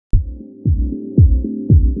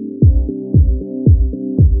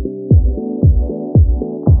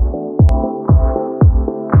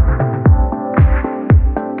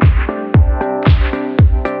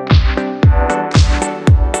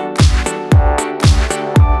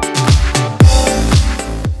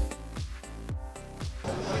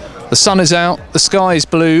The sun is out, the sky is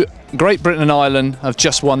blue. Great Britain and Ireland have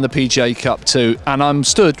just won the PGA Cup too, and I'm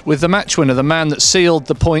stood with the match winner, the man that sealed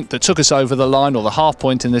the point that took us over the line, or the half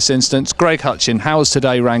point in this instance, Greig Hutcheon. How's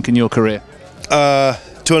today rank in your career?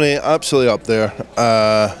 Tony, absolutely up there.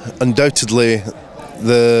 Undoubtedly,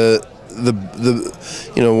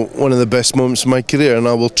 one of the best moments of my career, and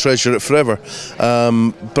I will treasure it forever.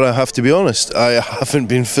 But I have to be honest, I haven't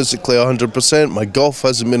been physically 100%. My golf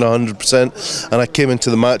hasn't been 100%, and I came into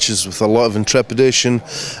the matches with a lot of intrepidation.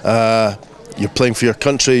 You're playing for your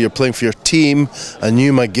country, you're playing for your team. I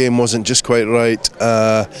knew my game wasn't just quite right,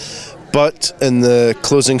 but in the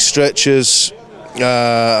closing stretches,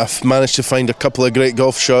 I've managed to find a couple of great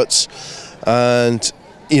golf shots, and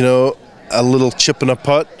a little chip and a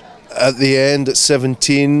putt at the end at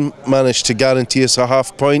 17 managed to guarantee us a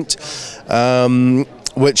half point,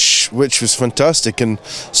 which was fantastic, and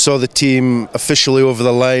saw the team officially over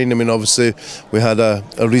the line. I mean, obviously we had a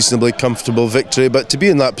reasonably comfortable victory, but to be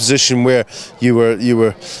in that position where you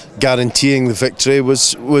were guaranteeing the victory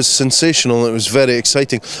was sensational. It was very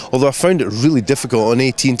exciting, although I found it really difficult on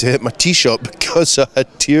 18 to hit my tee shot because I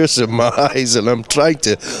had tears in my eyes, and I'm trying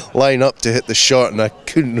to line up to hit the shot, and I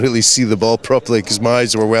couldn't really see the ball properly because my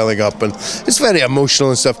eyes were welling up, and it's very emotional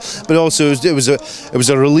and stuff. But also it was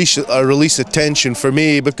a release of tension for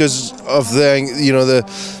me because of I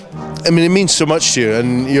mean, it means so much to you,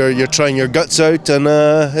 and you're trying your guts out, and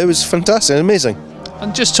it was fantastic, amazing.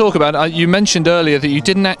 And just talk about it. You mentioned earlier that you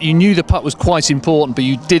knew the putt was quite important, but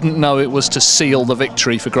you didn't know it was to seal the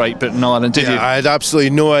victory for Great Britain and Ireland, did you? I had absolutely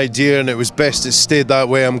no idea, and it was best it stayed that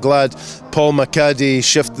way. I'm glad Paul McCaddy,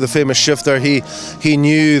 the famous shifter, he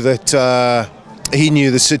knew that. He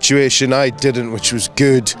knew the situation, I didn't, which was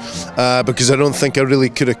good, because I don't think I really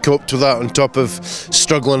could have coped with that, on top of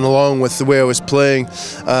struggling along with the way I was playing.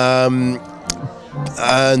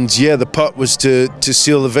 And yeah, the putt was to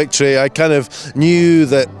seal the victory. I kind of knew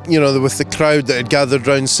that, with the crowd that had gathered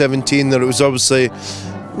round 17, that it was obviously,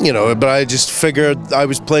 but I just figured I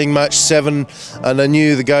was playing match 7, and I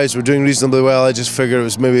knew the guys were doing reasonably well. I just figured it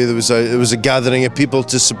was maybe it was a gathering of people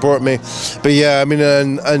to support me. But yeah, I mean,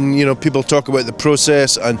 and people talk about the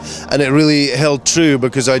process, and it really held true,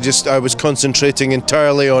 because I was concentrating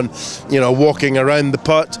entirely on walking around the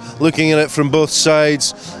putt, looking at it from both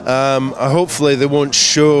sides. Hopefully they won't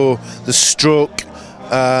show the stroke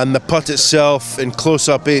and the putt itself in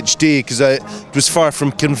close-up HD, because it was far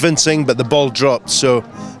from convincing, but the ball dropped, so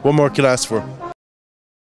what more could I ask for?